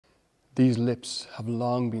These lips have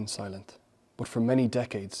long been silent, but for many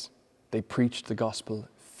decades they preached the gospel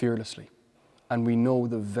fearlessly, and we know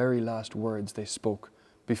the very last words they spoke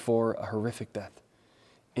before a horrific death.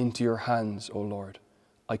 Into your hands, O Lord,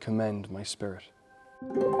 I commend my spirit.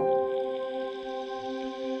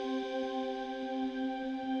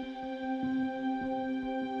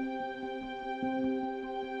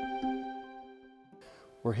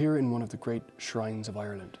 We're here in one of the great shrines of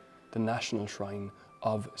Ireland, the national shrine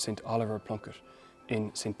of St. Oliver Plunkett in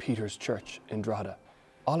St. Peter's Church in Drogheda.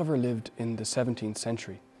 Oliver lived in the 17th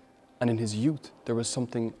century, and in his youth there was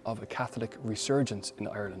something of a Catholic resurgence in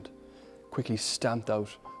Ireland, quickly stamped out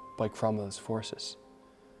by Cromwell's forces.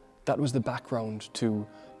 That was the background to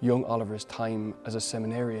young Oliver's time as a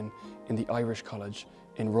seminarian in the Irish College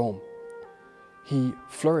in Rome. He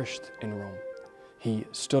flourished in Rome. He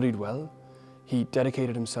studied well. He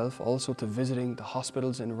dedicated himself also to visiting the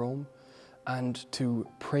hospitals in Rome and to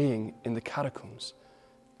praying in the catacombs,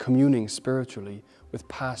 communing spiritually with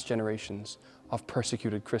past generations of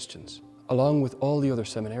persecuted Christians. Along with all the other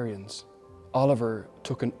seminarians, Oliver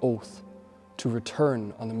took an oath to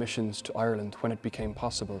return on the missions to Ireland when it became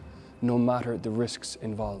possible, no matter the risks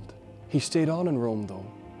involved. He stayed on in Rome though,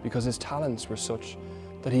 because his talents were such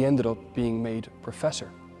that he ended up being made professor.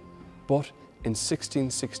 But in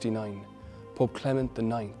 1669, Pope Clement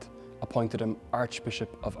IX appointed him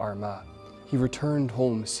Archbishop of Armagh. He returned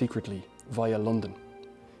home secretly via London.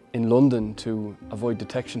 In London, to avoid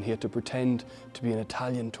detection, he had to pretend to be an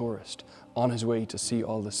Italian tourist on his way to see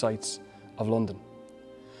all the sights of London.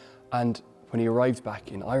 And when he arrived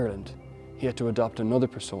back in Ireland, he had to adopt another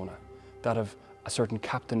persona, that of a certain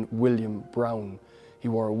Captain William Brown. He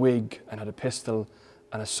wore a wig and had a pistol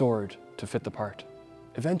and a sword to fit the part.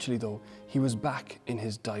 Eventually though, he was back in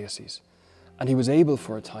his diocese, and he was able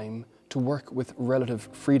for a time to work with relative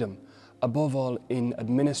freedom, above all in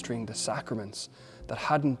administering the sacraments that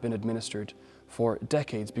hadn't been administered for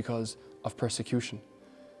decades because of persecution.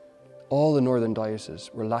 All the northern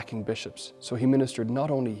dioceses were lacking bishops, so he ministered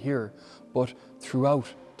not only here, but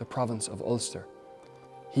throughout the province of Ulster.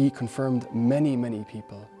 He confirmed many, many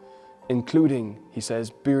people, including, he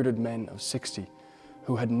says, bearded men of 60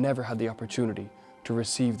 who had never had the opportunity to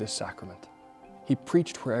receive this sacrament. He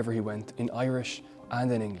preached wherever he went, in Irish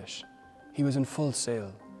and in English. He was in full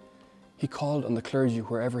sail. He called on the clergy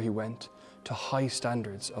wherever he went to high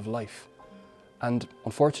standards of life. And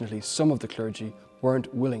unfortunately, some of the clergy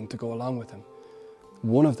weren't willing to go along with him.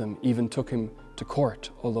 One of them even took him to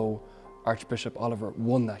court, although Archbishop Oliver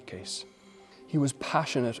won that case. He was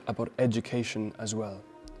passionate about education as well.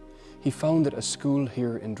 He founded a school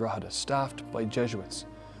here in Drogheda, staffed by Jesuits,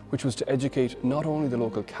 which was to educate not only the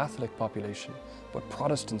local Catholic population, but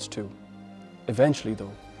Protestants too. Eventually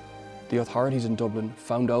though, the authorities in Dublin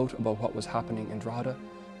found out about what was happening in Drogheda,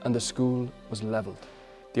 and the school was levelled.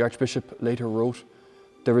 The Archbishop later wrote,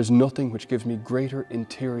 "There is nothing which gives me greater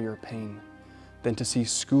interior pain than to see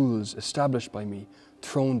schools established by me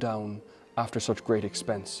thrown down after such great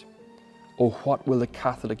expense. Oh, what will the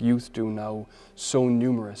Catholic youth do now, so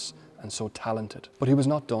numerous and so talented?" But he was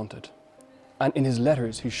not daunted. And in his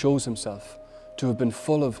letters, he shows himself to have been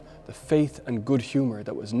full of the faith and good humour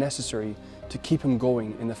that was necessary to keep him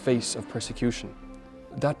going in the face of persecution.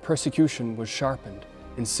 That persecution was sharpened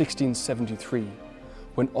in 1673,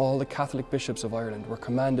 when all the Catholic bishops of Ireland were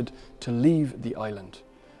commanded to leave the island,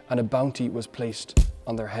 and a bounty was placed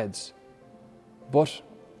on their heads. But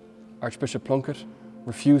Archbishop Plunkett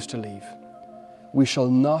refused to leave. "We shall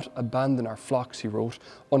not abandon our flocks," he wrote,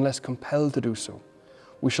 "unless compelled to do so.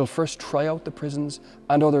 We shall first try out the prisons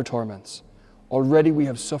and other torments. Already we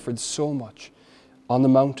have suffered so much, on the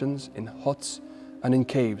mountains, in huts and in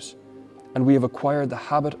caves, and we have acquired the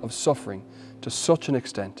habit of suffering to such an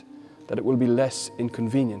extent that it will be less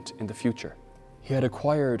inconvenient in the future." He had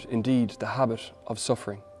acquired, indeed, the habit of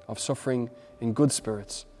suffering in good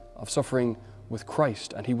spirits, of suffering with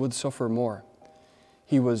Christ, and he would suffer more.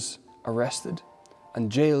 He was arrested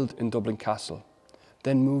and jailed in Dublin Castle,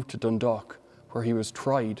 then moved to Dundalk, where he was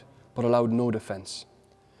tried but allowed no defence.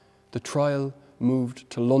 The trial moved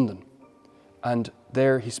to London, and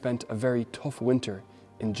there he spent a very tough winter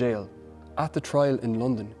in jail. At the trial in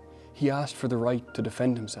London, he asked for the right to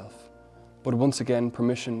defend himself, but once again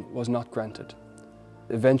permission was not granted.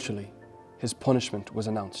 Eventually, his punishment was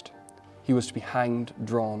announced. He was to be hanged,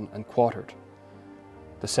 drawn and quartered.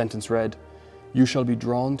 The sentence read, "You shall be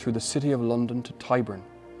drawn through the city of London to Tyburn.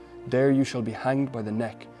 There you shall be hanged by the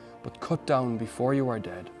neck, but cut down before you are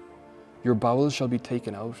dead. Your bowels shall be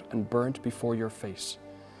taken out and burnt before your face.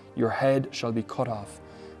 Your head shall be cut off,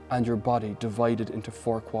 and your body divided into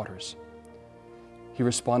 4 quarters." He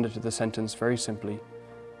responded to the sentence very simply,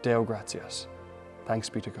 Deo gratias. Thanks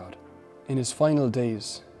be to God. In his final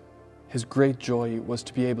days, his great joy was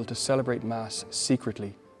to be able to celebrate Mass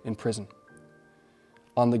secretly in prison.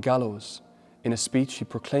 On the gallows, in a speech, he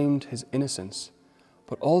proclaimed his innocence,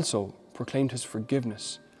 but also proclaimed his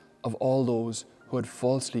forgiveness of all those who had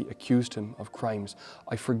falsely accused him of crimes.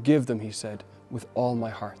 I forgive them, he said, with all my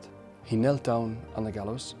heart. He knelt down on the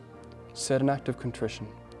gallows, said an act of contrition,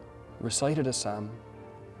 recited a psalm,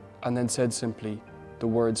 and then said simply the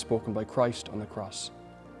words spoken by Christ on the cross: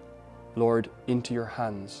 Lord, into your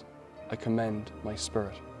hands I commend my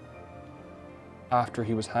spirit. After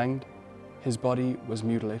he was hanged, his body was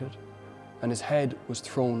mutilated and his head was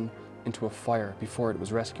thrown into a fire before it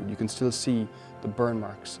was rescued. You can still see the burn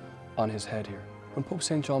marks on his head here. When Pope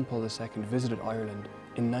St. John Paul II visited Ireland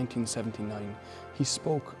in 1979, he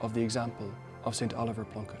spoke of the example of St. Oliver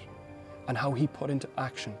Plunkett and how he put into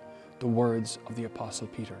action the words of the Apostle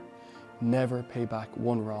Peter: never pay back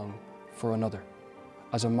one wrong for another.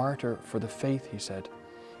 As a martyr for the faith, he said,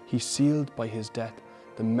 he sealed by his death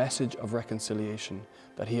the message of reconciliation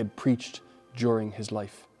that he had preached during his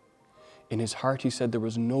life. In his heart, he said, there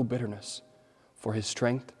was no bitterness, for his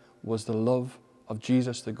strength was the love of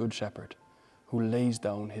Jesus the Good Shepherd, who lays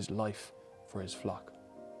down his life for his flock.